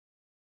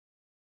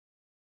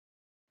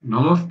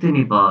नमस्ते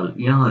नेपाल,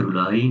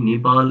 यहाँहरूलाई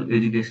Nepal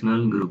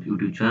educational group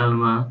YouTube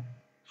च्यानलमा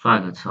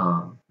स्वागत छ।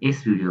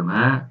 यस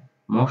भिडियोमा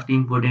मोस्ट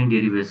इम्पोर्टेन्ट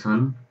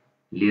डेरिभेसन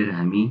लिएर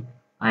हामी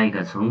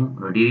आएका छौँ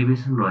र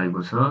डेरिभेसन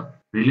रहेको छ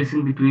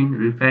relation between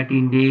refractive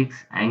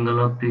index, angle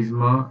of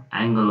prism,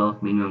 angle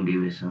of minimum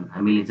deviation.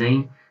 हामीले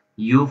चाहिँ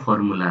यो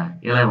फर्मुला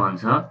यसलाई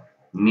भन्छ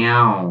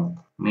म्याउ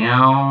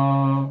म्याउ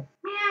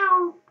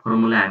म्याउ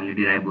फर्मुला हामीले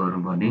डिराइभ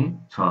गर्नुपर्ने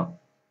छ।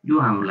 यो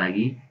हाम्रो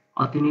लागि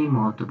अति नै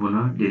महत्त्वपूर्ण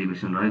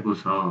डेरिभेसन रहेको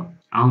छ।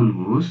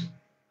 आउनुहोस्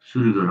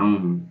सुरु गरौँ।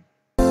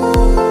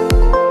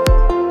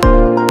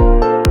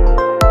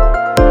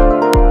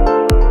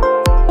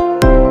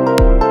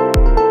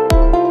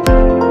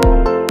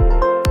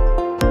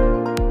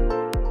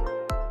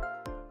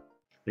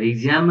 र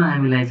एक्जाममा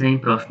हामीलाई चाहिँ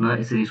प्रश्न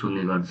यसरी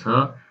सोध्ने गर्छ,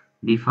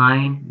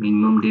 define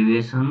minimum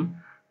deviation,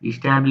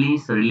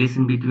 establish the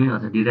relation between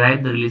अथवा derive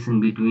the relation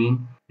between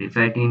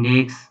refractive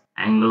index,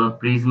 angle of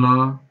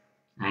prism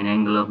and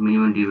angle of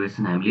minimum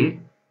deviation हामीले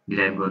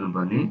डिराइभ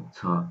गर्नुपर्ने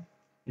छ।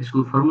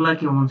 यसको फर्मुला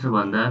के हुन्छ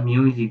भन्दा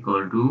mu is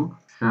equal to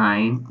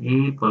sin A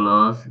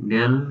plus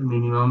del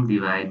minimum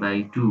divide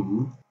by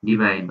 2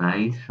 divide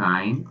by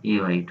sin A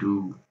by 2।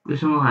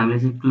 यसमा हामीले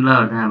चाहिँ तुलना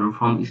गर्दा हाम्रो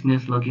फर्म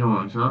स्नेस ल के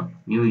हुन्छ,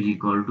 mu is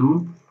equal to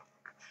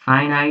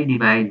sin I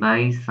divide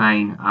by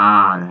sin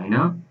R हैन।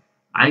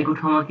 I को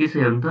ठाउँमा के छ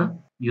हेर्नु त,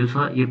 यो छ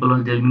A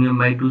plus del minimum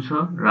by 2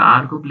 छ र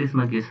R को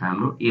प्लेसमा के छ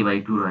हाम्रो A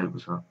बाई 2 रहेको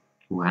छ।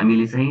 हो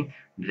हामीले चाहिँ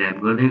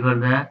डिराइभ गर्दै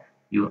गर्दा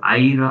यो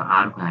I र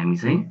R को हामी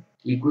चाहिँ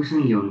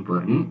इक्वेसन ल्याउनु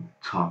पर्ने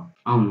छ।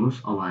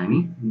 आउनुहोस् अब हामी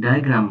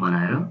डायग्राम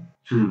बनाएर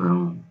सुरु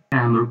गरौँ।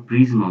 हाम्रो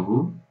प्रिज्म हो,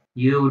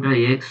 यो एउटा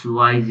एक्स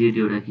वाई जेड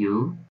एउटा के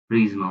हो,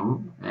 प्रिज्म हो,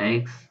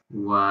 एक्स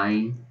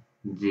वाई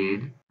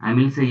जेड।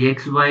 हामीले चाहिँ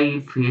एक्स वाई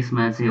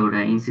फेसमा चाहिँ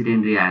एउटा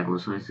इन्सिडेन्ट रे आएको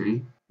छ, यसरी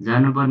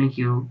जानुपर्ने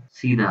के हो,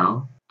 सिधा हो,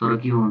 तर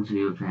के हुन्छ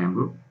यो चाहिँ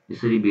हाम्रो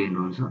यसरी बेन्ड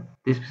हुन्छ।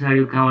 त्यसपछि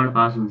यो कहाँबाट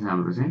पास हुन्छ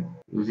हाम्रो चाहिँ,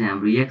 यो चाहिँ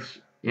हाम्रो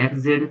एक्स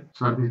जेड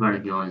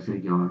सर्फेसबाट के हुन्छ,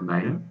 यसरी के हुन्छ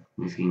बाहिर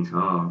निस्किन्छ।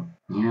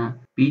 यहाँ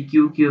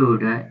पिक्यू के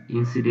एउटा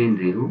इन्सिडेन्ट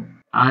रे हो,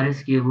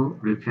 आरएस के हो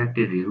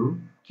रिफ्र्याक्टेड रे हो,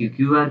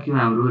 क्यूआर के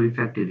हाम्रो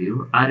रिफ्र्याक्टेड रे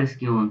हो, आरएस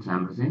के हुन्छ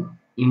हाम्रो चाहिँ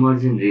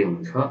इमर्जेन्ट रे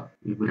हुन्छ।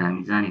 यो कुरा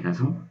हामी जानेका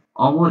छौँ।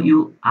 अब यो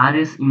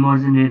आरएस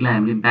इमर्जेन्ट रेलाई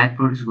हामीले ब्याक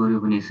प्रोड्युस गर्यो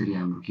भने यसरी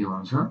हाम्रो के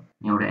हुन्छ,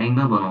 एउटा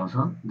एंगल बनाउँछ,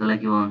 जसलाई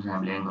के भन्छ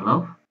हामीले एंगल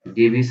अफ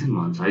डेभिएसन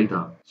भन्छ है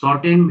त।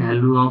 सर्टेन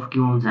भ्यालु अफ के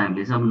हुन्छ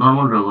हामीले चाहिँ अब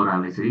नर्मल ड्र गरौँ,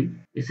 हामीले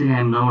यसरी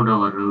हामी नर्मल ड्र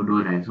गरेर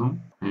डोइरहेका छौँ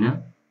हैन।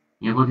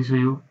 यहाँ कति छ,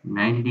 यो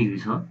 90 डिग्री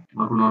छ।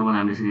 अर्को नर्मल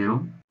हामीले यसरी हेरौँ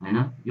हैन,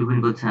 यो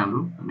पनि कति छ हाम्रो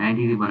 90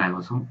 डिग्री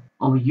बनाएको छौँ।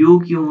 अब यो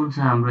के हुन्छ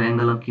हाम्रो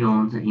एंगल अफ के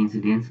हुन्छ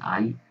इन्सिडेन्स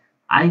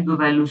आई को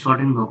भ्यालु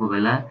सर्टेन भएको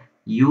बेला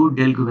यो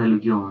डेल को भ्यालु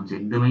के हुन्छ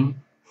एकदमै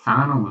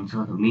सानो हुन्छ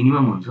अथवा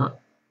मिनिमम हुन्छ,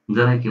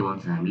 जसलाई के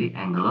भन्छ हामीले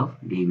एंगल अफ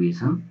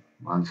डेभिएसन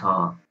भन्छ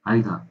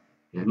है त।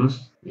 हेर्नुस्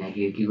यहाँ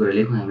के कुरा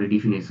लेखौँ हामीले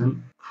definition,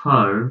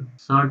 for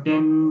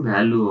certain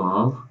value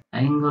of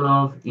angle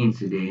of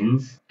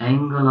incidence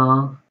angle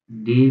of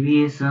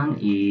deviation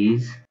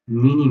is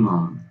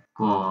minimum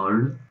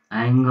called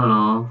angle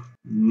of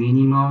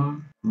minimum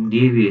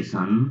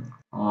deviation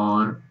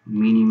or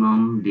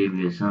minimum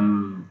deviation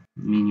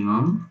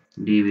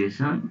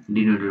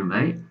denoted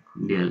by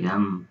del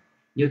m।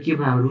 यो के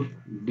भयो हाम्रो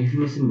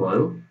डेफिनेसन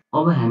भयो।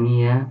 अब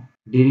हामी यहाँ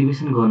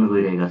डेरिभेसन गर्न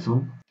गइरहेका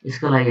छौँ।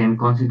 यसका लागि हामी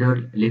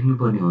कन्सिडर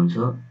लेख्नुपर्ने हुन्छ।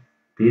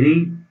 धेरै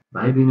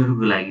भाइ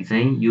बहिनीहरूको लागि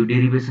चाहिँ यो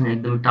डेरिभेसन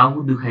एकदमै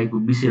टाउको दुखाइको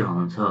विषय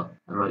रहन्छ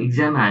र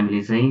एक्जाममा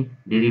हामीले चाहिँ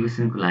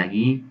डेरिभेसनको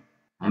लागि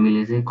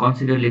हामीले चाहिँ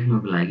कन्सिडर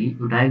लेख्नको लागि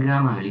यो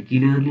डायग्राम हामीले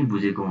क्लियरली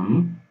बुझेको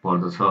हुनु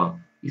पर्दछ।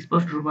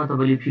 स्पष्ट रूपमा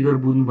तपाईले फिगर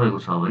बुझ्नु भएको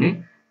छ भने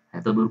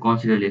तपाईहरु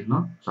कन्सिडर लेख्न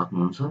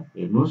सक्नुहुन्छ।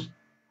 हेर्नुस्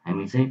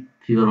हामी चाहिँ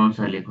फिगर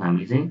अनुसार लेखौँ।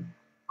 हामीले चाहिँ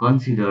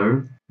consider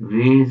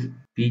raise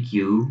PQ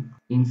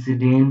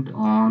incident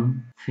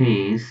on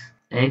face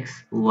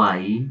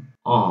XY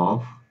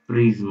of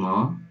prism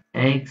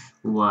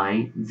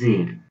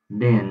XYZ,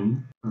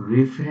 then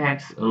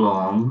refracts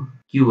along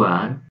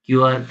QR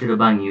तिर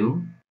बाङ्यो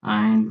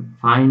and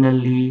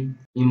finally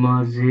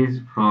emerges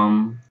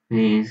from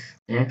face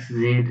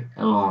XZ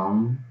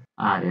along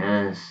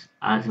RS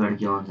बाट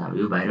के हुन्छ हाम्रो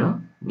यो बाहिर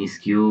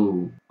निस्क्यो।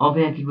 अब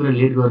यहाँ के कुरा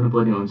लेट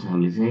गर्नुपर्ने हुन्छ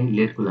हामीले चाहिँ,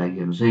 लेटको लागि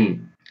हेर्नुस् है,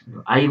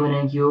 आई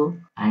भनेको के हो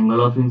एंगल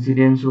अफ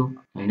इन्सिडेन्स हो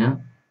हैन।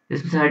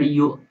 त्यसपछि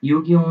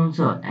यो के हुन्छ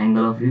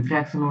एंगल अफ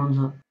रिफ्र्याक्सन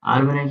हुन्छ,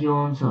 आर भनेको के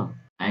हुन्छ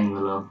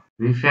एंगल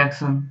अफ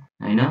रिफ्र्याक्सन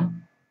हैन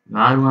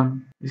R1।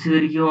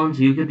 त्यसैगरी के हुन्छ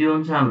यो कति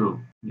हुन्छ हाम्रो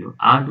यो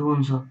R2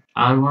 हुन्छ,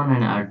 R1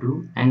 and R2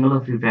 angle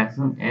of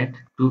refraction at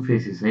to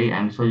faces है।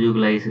 हामी सजिलोको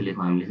लागि यसरी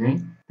लेखौँ हामीले चाहिँ।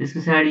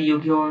 त्यसपछि यो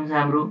के हुन्छ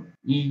हाम्रो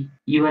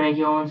ई भनेको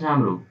के हुन्छ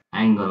हाम्रो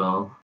एंगल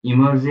अफ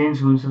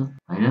इमर्जेन्स हुन्छ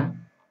हैन।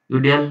 यो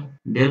डेल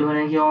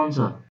भनेको के हुन्छ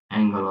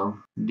एंगल अफ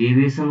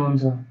डेभिएसन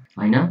हुन्छ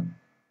हैन।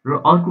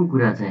 र अर्को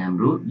कुरा चाहिँ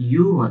हाम्रो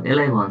यो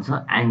यसलाई भन्छ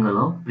एंगल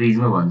अफ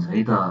प्रिज्म भन्छ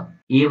है त।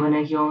 ए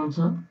भनेको के हुन्छ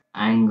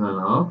एंगल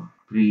अफ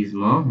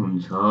प्रिज्म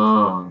हुन्छ।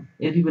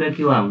 यति कुरा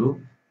के हो हाम्रो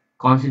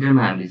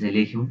कन्सिडरमा हामीले चाहिँ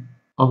लेख्यौं।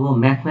 अब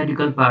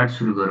म्याथमेटिकल पार्ट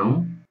सुरु गरौँ।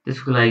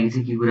 त्यसको लागि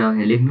चाहिँ के कुरा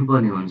यहाँ लेख्नु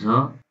पर्ने हुन्छ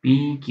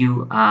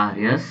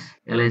PQRS।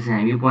 यसलाई चाहिँ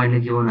हामी यो पोइन्टले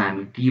के भनौँ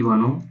हामी T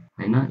भनौँ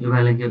हैन। यो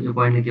भ्यालु के यो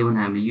पोइन्टले के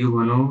भन्यो हामीले u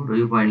भनौँ र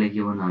यो पोइन्टले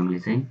के भन्यो हामीले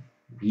चाहिँ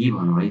v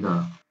भनौँ है त।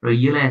 र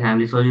यसलाई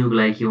हामीले सजिलोको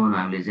लागि के भन्यो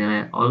हामीले चाहिँ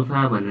यसलाई अल्फा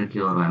भनेर के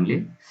गरौँ हामीले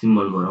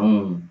सिम्बल गरौँ।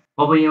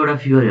 अब यहाँ एउटा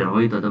फिगर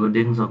हेरौँ है त, तपाईँ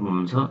देख्न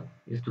सक्नुहुन्छ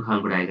यस्तो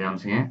खालको डायग्राम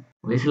छ यहाँ।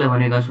 यसलाई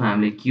भनेका छौँ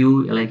हामीले q,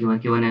 यसलाई के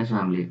भनेका छौँ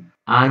हामीले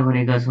r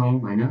भनेका छौँ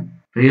हैन।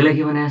 र यसलाई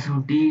के भनेका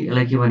छौँ t,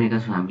 यसलाई के भनेका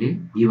छौँ हामीले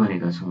v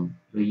भनेका छौँ।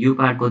 र यो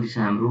पार्ट कति छ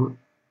हाम्रो,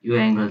 यो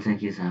एंगल चाहिँ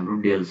के छ हाम्रो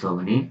डेल छ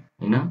भने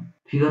हैन।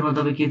 फिगरमा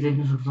तपाईँ के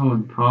देख्न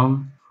सक्छौँ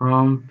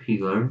फ्रम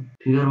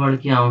फिगरबाट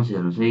के आउँछ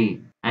हेर्नुहोस् है,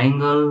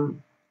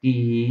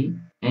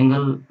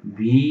 angle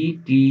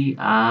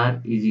VTR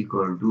is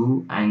equal to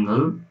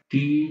angle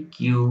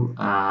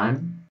TQR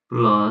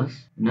plus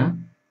हैन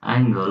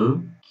एंगल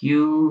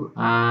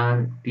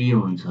QRT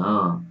हुन्छ।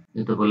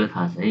 यो तपाईँलाई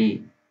थाहा छ है।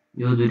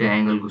 यो दुईटा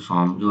एंगलको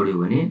सम जोड्यो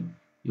भने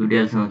यो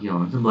डेलसँग के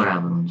हुन्छ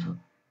बराबर हुन्छ।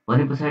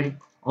 भने पछाडि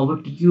अब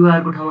TQR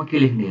को ठाउँमा के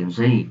लेख्ने हेर्नुहोस्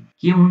है,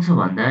 के हुन्छ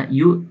भन्दा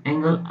यो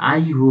एंगल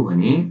I हो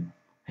भने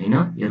हैन,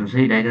 हेर्नुहोस्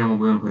है डायग्राममा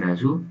बुझाउन खोजेको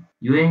छु।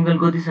 यो एंगल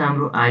कति छ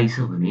हाम्रो I छ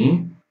भने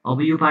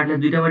अब यो पार्टलाई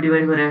दुईटामा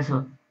डिभाइड गरेको छ।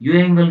 यो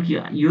एंगल र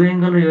यो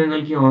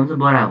एंगल के हुन्छ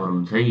बराबर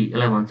हुन्छ है।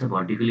 यसलाई भन्छ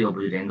भर्टिकली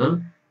अपोजिट एंगल,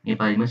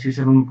 नेपालीमा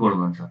शीर्षकोण कोण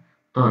भन्छ।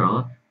 तर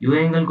यो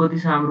एंगल कति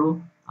छ हाम्रो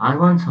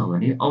R1 छ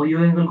भने अब यो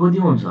एंगल कति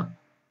हुन्छ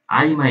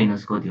I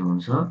माइनस कति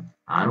हुन्छ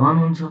R1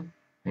 हुन्छ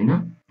हैन।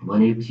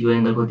 भनेपछि यो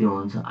एंगल कति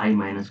हुन्छ I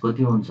माइनस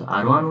कति हुन्छ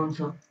R1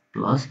 हुन्छ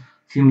प्लस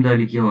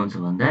सिमिलरली के हुन्छ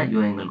भन्दा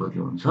यो एंगल कति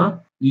हुन्छ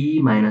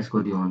E माइनस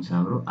कति हुन्छ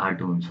हाम्रो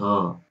R2 हुन्छ।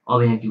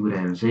 अब यहाँ के कुरा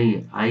हेर्नुहोस्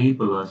है, I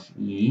plus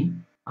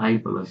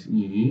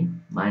E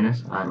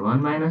minus R1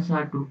 minus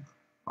R2।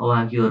 अब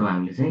यहाँ के गरौँ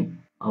हामीले चाहिँ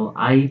अब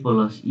I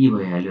प्लस E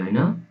भइहाल्यो हैन,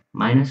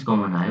 माइनस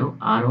कमन आयो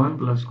R1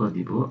 प्लस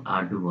कति भयो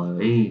R2 भयो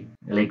है।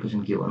 यसलाई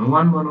इक्वेसन के भनौँ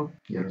 1 भनौँ।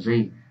 हेर्नुहोस् है,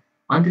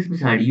 अनि त्यस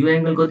पछाडि यो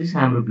एंगल कति छ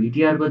हाम्रो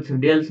VTR कति छ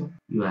डेल छ,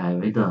 यो आयो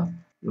है त।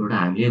 एउटा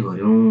हामीले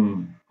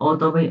गर्यौं। अब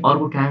तपाईँ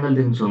अर्को ट्रायंगल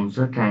देख्न सक्नुहुन्छ,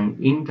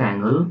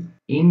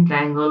 इन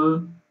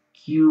ट्रायंगल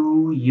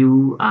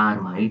QUR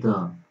मा है त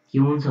के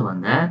हुन्छ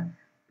भन्दा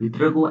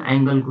भित्रको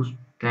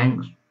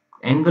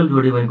एंगल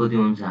जोड्यो भने कति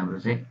हुन्छ हाम्रो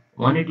चाहिँ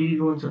 180 डिग्री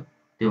हुन्छ।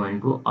 त्यो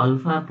भनेको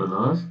alpha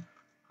plus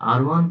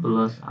R1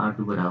 plus R2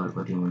 बराबर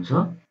कति हुन्छ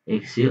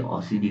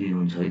 180 डिग्री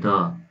हुन्छ है त।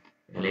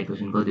 यसलाई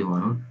इक्वेसन कति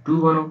भनौँ 2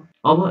 भनौँ।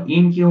 अब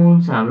इन के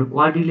हुन्छ हाम्रो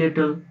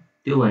क्वाड्रिलेटरल,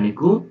 त्यो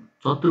भनेको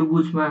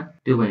चतुर्भुजमा,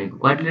 त्यो भनेको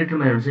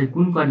क्वाड्रिलेटरमा हेर्नुहोस् है,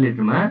 कुन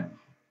क्वाड्रिलेटरमा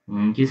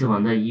के छ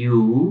भन्दा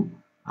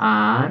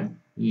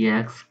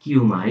URXQ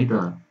मा है त।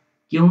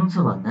 के हुन्छ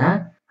भन्दा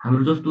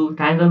हाम्रो जस्तो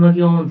ट्रायंगलमा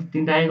के हुन्छ,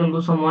 तीनटा एंगलको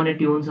सम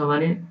 180 हुन्छ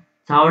भने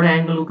चारवटा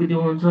एंगलको कति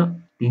हुन्छ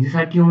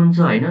 360 हुन्छ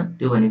हैन।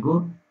 त्यो भनेको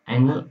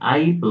एंगल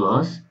I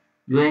प्लस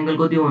यो एंगल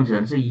कति हुन्छ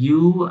हेर्नुहोस्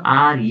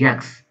URX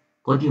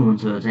कति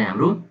हुन्छ यो चाहिँ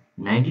हाम्रो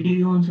 90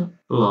 डिग्री हुन्छ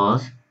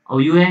प्लस अब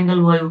यो एंगल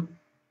भयो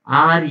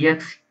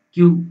RXQ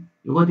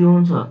यो कति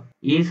हुन्छ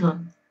A छ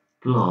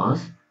प्लस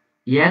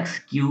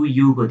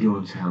XQU कति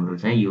हुन्छ हाम्रो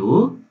चाहिँ यो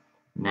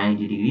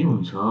 90 डिग्री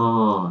हुन्छ।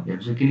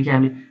 हेर्नुहोस् किनकि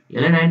हामीले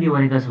यसलाई 90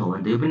 भनेका छौँ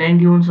भने त यो पनि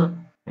 90 हुन्छ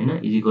हैन,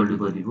 इज इक्वल टु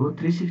कति भयो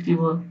 360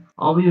 भयो।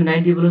 अब यो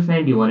 90 प्लस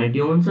 90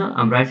 180 हुन्छ।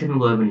 हाम्रो राइट साइडमा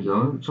गयो भने के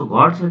हुन्छ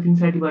घट्छ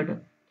 360 बाट।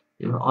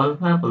 त्यो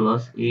alpha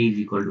plus A is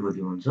equal to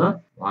कति हुन्छ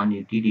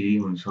 180 डिग्री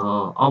हुन्छ।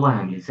 अब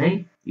हामीले चाहिँ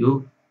यो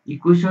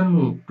इक्वेसन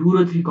 2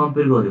 र 3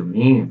 कम्पेयर गर्यो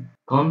भने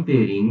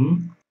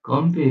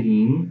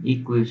कम्पेयरिङ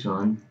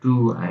इक्वेसन 2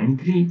 एन्ड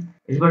 3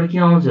 यसबाट के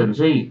आउँछ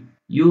हेर्नुहोस् है,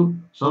 यो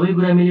सबै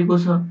कुरा मिलेको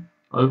छ,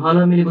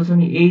 अल्फालाई मिलेको छ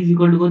नि A इज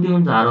इक्वल टु कति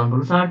हुन्छ R1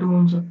 प्लस R2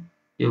 हुन्छ।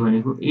 त्यो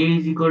भनेको A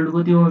इज इक्वल टु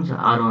कति हुन्छ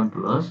R1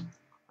 प्लस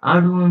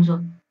R2 हुन्छ।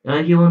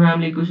 यसलाई के भनौँ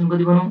हामीले इक्वेसन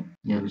कति बनाऊ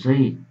हेर्नुहोस् है,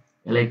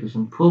 यसलाई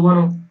इक्वेसन 4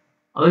 बनाऊ।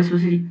 अब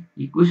यसपछि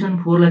इक्वेसन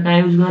 4 लाई कहाँ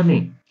युज गर्ने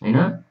हैन,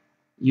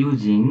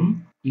 युजिङ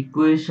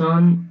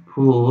इक्वेसन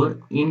 4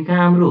 इन कहाँ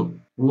हाम्रो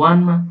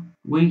 1 मा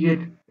वी गेट।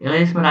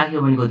 यसलाई यसमा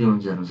राख्यो भने कति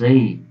हुन्छ हेर्नुहोस् है,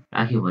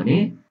 राख्यो भने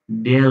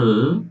del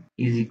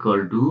is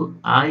equal to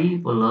I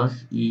plus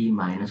E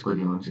minus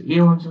कति हुन्छ A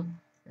हुन्छ।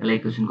 यसलाई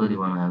इक्वेसन कति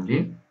भनौँ हामीले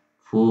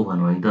 4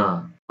 भनौँ है त।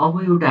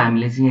 अब एउटा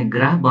हामीले चाहिँ यहाँ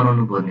ग्राफ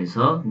बनाउनु पर्ने छ।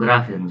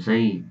 ग्राफ हेर्नुहोस् है,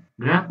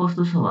 ग्राफ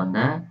कस्तो छ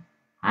भन्दा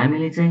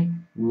हामीले चाहिँ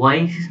y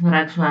एक्सिसमा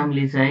राख्छौँ,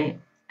 हामीले चाहिँ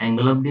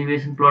एंगल अफ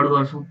डेभिएसन प्लट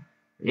गर्छौँ।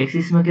 एक्स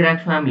एक्सिसमा के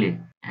राख्छौँ हामीले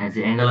यहाँ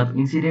चाहिँ एंगल अफ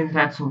इन्सिडेन्स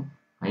राख्छौँ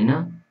हैन।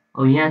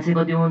 अब यहाँ चाहिँ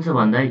कति हुन्छ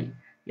भन्दा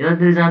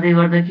यतातिर जाँदै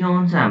गर्दा के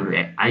हुन्छ हाम्रो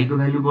I को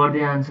भ्यालु बढ्दै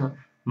जान्छ,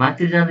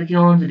 माथितिर जाँदा के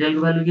हुन्छ डेल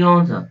को भ्यालु के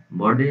हुन्छ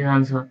बढ्दै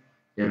जान्छ।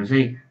 हेर्नुहोस्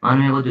है,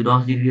 मानौँ यहाँ कति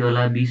 10 डिग्री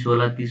होला 20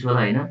 होला 30 होला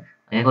हैन,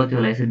 यहाँ कति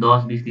होला यसरी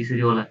 10 20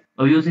 30 होला।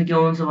 अब यो चाहिँ के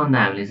हुन्छ भन्दा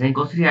हामीले चाहिँ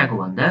कसरी आएको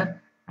भन्दा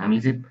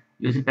हामीले चाहिँ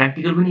यो चाहिँ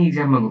प्र्याक्टिकल पनि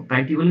एक्जाममा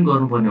प्र्याक्टिकली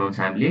गर्नुपर्ने हुन्छ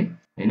हामीले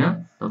हैन।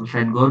 तपाईँ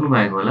सायद गर्नु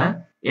भएको होला।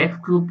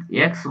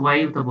 एक्स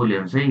वाइ तपाईले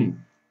हेर्नुहोस् है,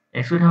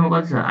 एक्स को ठाउँमा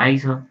कति छ I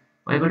छ,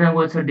 वाइ को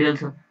ठाउँमा कति छ डेल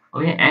छ।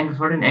 अब यहाँ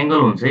सर्टेन एंगल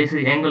हुन्छ है,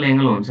 यसरी एंगल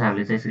हुन्छ,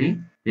 हामीले चाहिँ यसरी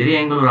धेरै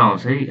एंगलहरु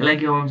आउँछ है। यसलाई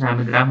के हुन्छ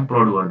हामीले ग्राफमा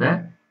प्लट गर्दा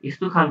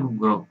यस्तो खालको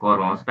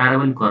कर्व आउँछ,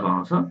 प्याराबोलिक कर्व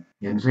आउँछ।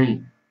 हेर्नुहोस् है,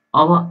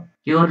 अब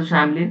के गर्छौँ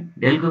हामीले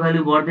डेल को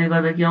भ्यालु बढ्दै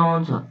गर्दा के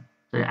आउँछ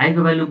I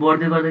को भ्यालु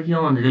बढ्दै गर्दा के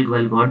हुन्छ डेल को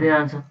भ्यालु घट्दै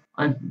जान्छ।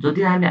 अनि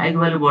जति हामीले I को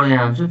भ्यालु बढ्दै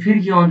जान्छ फेरि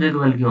के हुन्छ डेल को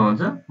भ्यालु के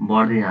हुन्छ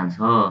बढ्दै जान्छ।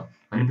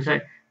 भनेपछि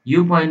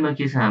यो पोइन्टमा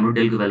के छ हाम्रो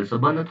डेलको भ्यालु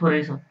सबभन्दा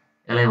थोरै छ।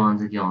 यसलाई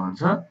भन्छ के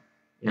भन्छ?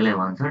 यसलाई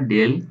भन्छ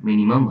डेल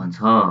मिनिमम भन्छ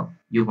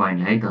यो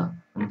पोइन्टलाई है त।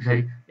 अनि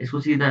पछाडि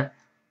यसपछि त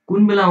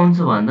कुन बेला हुन्छ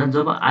भन्दा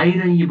जब आई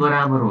र ई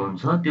बराबर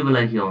हुन्छ त्यो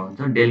बेला के हुन्छ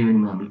डेल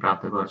मिनिमम हामीले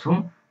प्राप्त गर्छौँ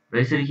र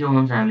यसरी के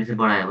हुन्छ हामीले चाहिँ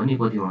बढायो भने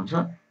कति हुन्छ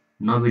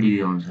 90 डिग्री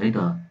हुन्छ है त।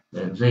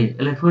 हेर्नुहोस् है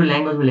यसलाई थोरै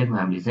ल्याङ्ग्वेजमा लेख्नु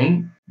हामीले चाहिँ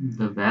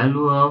the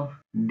value of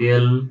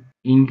del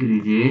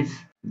increases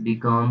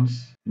becomes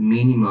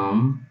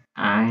minimum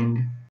and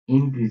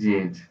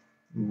increases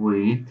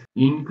with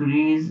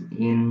increase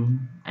in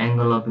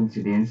angle of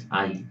incidence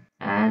I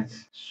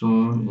as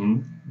shown in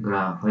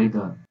graph है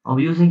त। अब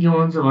यो चाहिँ के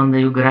हुन्छ भन्दा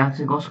यो ग्राफ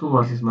चाहिँ कसको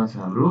भर्सेसमा छ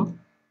हाम्रो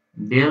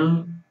डेल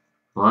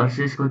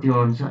भर्सेस कति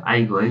हुन्छ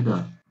आई को है त।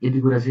 यति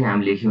कुरा चाहिँ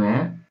हामी लेख्यौँ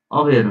यहाँ।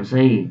 अब हेर्नुहोस्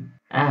है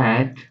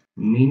एट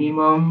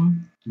मिनिमम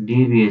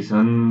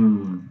डेभिएसन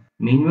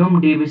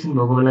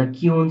भएको बेला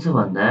के हुन्छ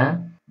भन्दा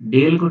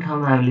डेलको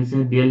ठाउँमा हामीले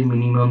चाहिँ डेल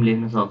मिनिमम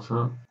लेख्न सक्छ।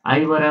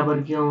 आई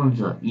बराबर के हुन्छ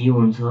ई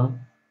हुन्छ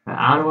र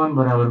R1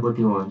 बराबर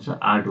कति हुन्छ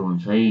R2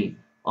 हुन्छ है।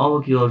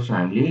 अब के गर्छौँ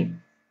हामीले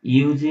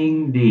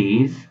युजिङ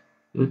दिस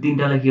यो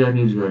तीनटालाई के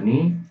गर्ने युज गर्ने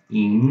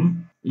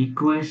in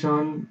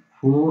equation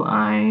 4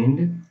 and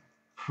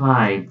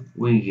 5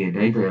 we get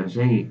है त। हेर्नुहोस्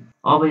है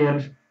अब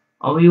हेर्नुहोस्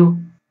अब यो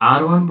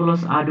R1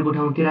 प्लस R2 को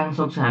ठाउँमा के राख्न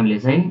सक्छ हामीले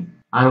चाहिँ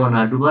R1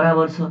 R2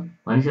 बराबर छ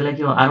भनेपछि यसलाई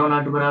के हो R1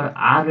 R2 बराबर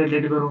R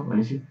रिलेट गरौँ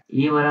भनेपछि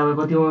ए बराबर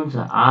कति हुन्छ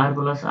R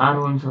प्लस R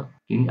हुन्छ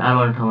किनकि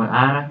R1 ठाउँमा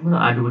R राख्नु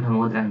र R2 को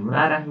ठाउँमा कति राख्नु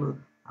R राख्नु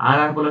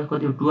R प्लस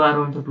कति हो 2R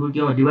हुन्छ 2 के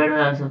हो डिभाइड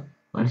भइहाल्छ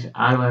भनेपछि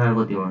R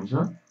बराबर कति हुन्छ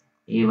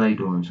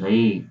A/2 हुन्छ है।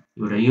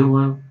 एउटा यो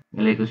भयो।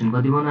 यसलाई इक्वेसन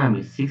कति बनाउँ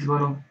हामीले 6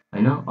 बनाउँ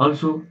हैन।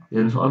 अल्सो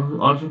हेर्नुहोस्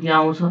अल्सो के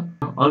आउँछ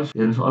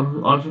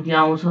अल्सो के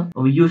आउँछ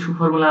अब यो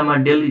फर्मुलामा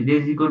del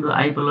is equal to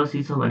I plus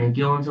ई छ भने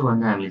के हुन्छ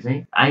भन्दा हामीले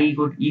चाहिँ आई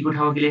को ई को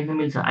ठाउँमा के लेख्न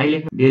मिल्छ आई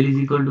लेख्न डेल इज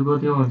इक्वल टु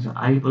कति हुन्छ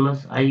आई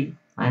प्लस आई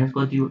माइनस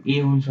कति हो ए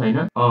हुन्छ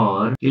हैन।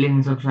 और के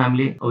लेख्न सक्छौँ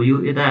हामीले अब यो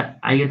यता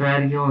आई यता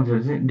आएर के हुन्छ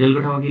भने चाहिँ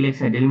डेलको ठाउँमा के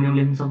लेख्छ डेल मिनिमम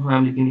लेख्न सक्छौँ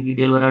हामीले किनकि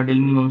डेल बराबर डेल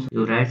मिनिमम छ।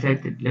 यो राइट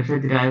साइड लेफ्ट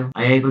साइडतिर आयो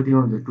आई कति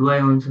हुन्छ 2i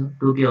हुन्छ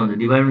 2 के हुन्छ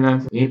डिभाइडमा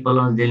जान्छ ए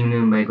प्लस डेल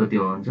मिनिमम बाइ कति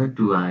हुन्छ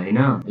 2i हैन।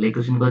 यसले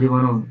इक्वेसन कति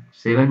बनाउँ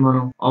 7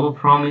 बनाउँ। अब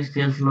फ्रम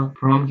स्नेल्स ल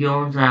फ्रम के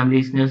हुन्छ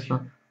हामीले स्नेल्स ल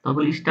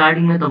तपाईले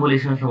स्टार्टिङमै तपाईले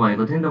स्नेल्स ल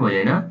भनेको थियो नि त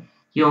मैले हैन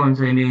के हुन्छ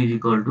mu is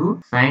equal to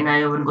sin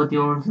आयो भने कति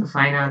हुन्छ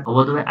sin r। अब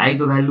तपाईँ आई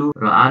को भ्यालु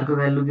र r को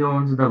भ्यालु के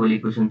हुन्छ तपाईले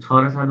इक्वेसन 6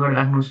 र 7 बाट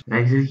राख्नुस्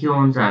राखेपछि के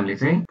हुन्छ हामीले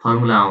चाहिँ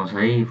फर्मुला आउँछ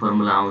है।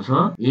 फर्मुला आउँछ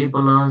a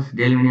plus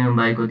del minimum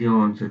by कति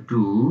हुन्छ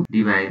 2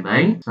 डिभाइड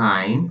बाइ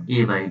sin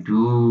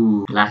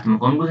a/2 लास्टमा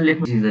कन्क्लुजन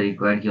लेख्नु इज द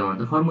रिक्वायर्ड के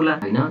भन्छ फर्मुला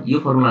हैन। यो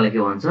फर्मुलालाई के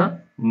भन्छ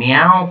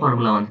म्याउ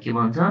फर्मुला भन्छ के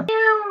भन्छ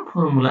म्याउ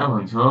फर्मुला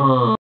भन्छ।